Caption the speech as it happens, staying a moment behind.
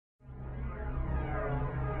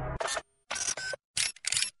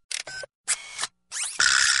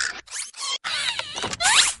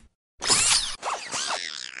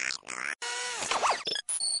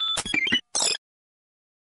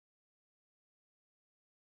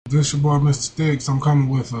This your boy Mr. Sticks. I'm coming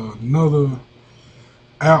with another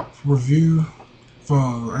app review for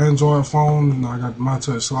Android phone. And I got my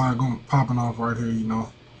touch slide going popping off right here, you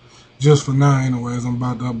know. Just for now anyways. I'm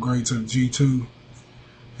about to upgrade to the G2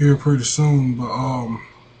 here pretty soon. But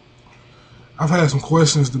I've had some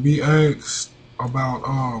questions to be asked about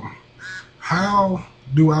how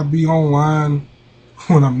do I be online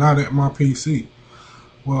when I'm not at my PC?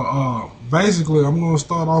 Well, basically, I'm going to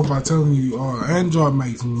start off by telling you, Android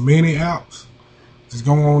makes many apps. Just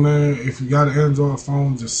go on there. If you got an Android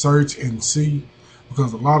phone, just search and see.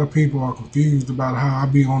 Because a lot of people are confused about how I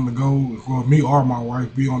be on the go. Well, me or my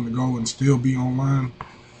wife be on the go and still be online.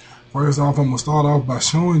 First off, I'm going to start off by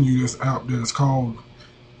showing you this app that is called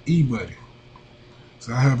eBuddy.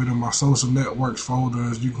 So I have it in my social networks folder,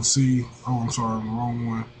 as you can see. Oh, I'm sorry, I'm the wrong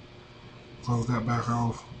one. Close that back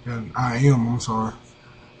off. And I'm sorry.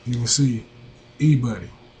 You can see eBuddy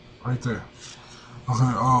right there.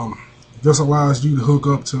 Okay, this allows you to hook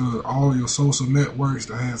up to all your social networks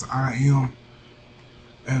that has i.m.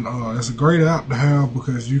 And it's a great app to have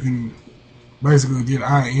because you can basically get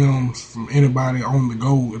i.m.s from anybody on the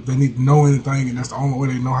go if they need to know anything, and that's the only way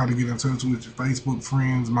they know how to get in touch with your Facebook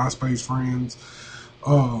friends, MySpace friends,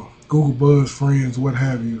 Google Buzz friends, what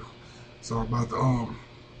have you. So about the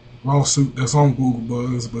lawsuit that's on Google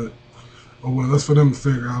Buzz, but oh well, that's for them to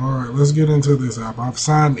figure out. Alright, let's get into this app. I've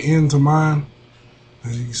signed into mine.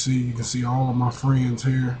 As you can see all of my friends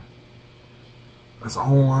here. That's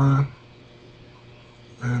online.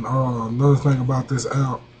 And another thing about this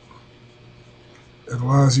app, it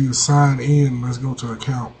allows you to sign in. Let's go to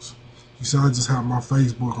accounts. You see, I just have my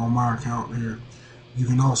Facebook on my account here. You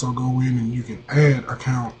can also go in and you can add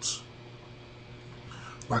accounts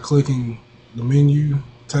by clicking the menu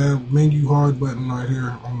hard button right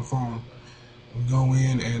here on the phone. You go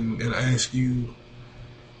in and it asks you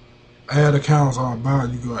add accounts or about.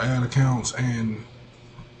 You go add accounts, and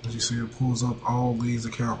as you see, it pulls up all these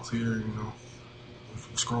accounts here. You know, if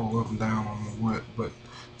you scroll up and down on what, but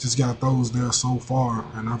just got those there so far,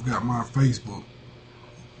 and I've got my Facebook.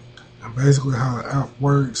 And basically, how the app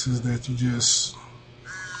works is that you just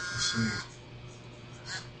let's see,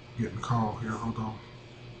 getting a call here. Hold on.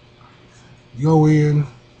 You go in,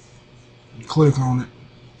 you click on it.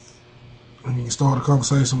 And you can start a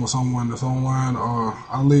conversation with someone that's online, or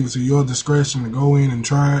I'll leave it to your discretion to go in and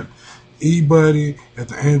try it. eBuddy at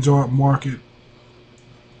the Android market,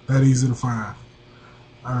 that easy to find.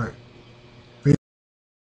 Alright,